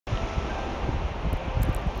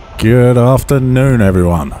Good afternoon,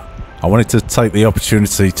 everyone. I wanted to take the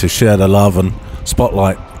opportunity to share the love and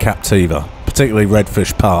spotlight Captiva, particularly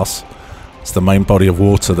Redfish Pass. It's the main body of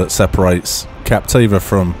water that separates Captiva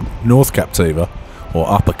from North Captiva, or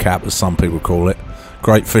Upper Cap as some people call it.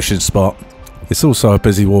 Great fishing spot. It's also a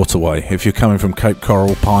busy waterway. If you're coming from Cape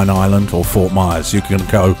Coral, Pine Island or Fort Myers, you can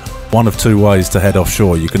go one of two ways to head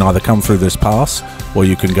offshore. You can either come through this pass or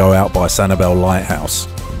you can go out by Sanibel Lighthouse.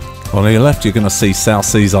 On your left you're going to see South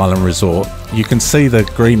Seas Island Resort. You can see the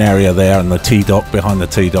green area there and the T-dock behind the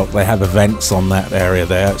T-dock. They have events on that area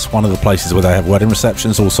there. It's one of the places where they have wedding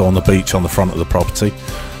receptions, also on the beach on the front of the property.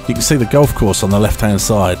 You can see the golf course on the left hand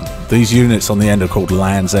side. These units on the end are called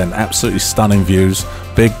Land's End. Absolutely stunning views,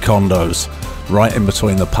 big condos right in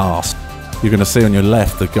between the pass. You're going to see on your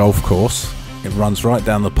left the golf course. It runs right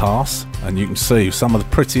down the pass and you can see some of the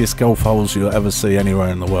prettiest golf holes you'll ever see anywhere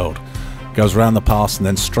in the world. Goes around the pass and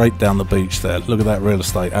then straight down the beach there. Look at that real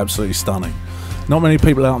estate, absolutely stunning. Not many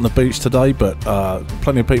people out on the beach today, but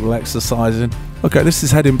plenty of people exercising. Okay, this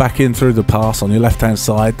is heading back in through the pass. On your left hand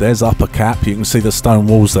side there's Upper Cap. You can see the stone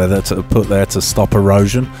walls there that are put there to stop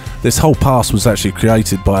erosion. This whole pass was actually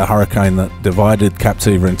created by a hurricane that divided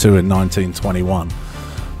Captiva in two in 1921.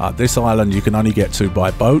 This island you can only get to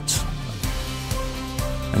by boat,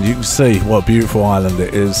 and you can see what a beautiful island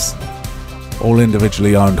it is. All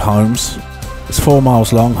individually owned homes. It's 4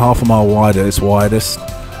 miles long, half a mile wide at its widest.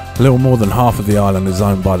 A little more than half of the island is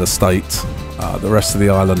owned by the state. The rest of the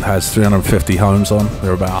island has 350 homes on.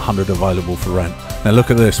 There are about 100 available for rent. Now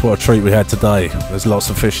look at this, what a treat we had today. There's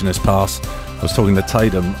lots of fish in this pass. I was talking to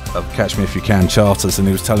Tatum of Catch Me If You Can Charters, and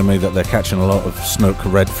he was telling me that they're catching a lot of snook,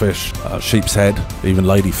 redfish, sheep's head, even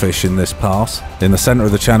ladyfish in this pass. In the centre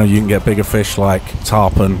of the channel you can get bigger fish like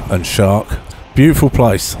tarpon and shark. Beautiful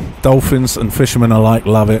place. Dolphins and fishermen alike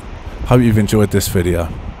love it. Hope you've enjoyed this video.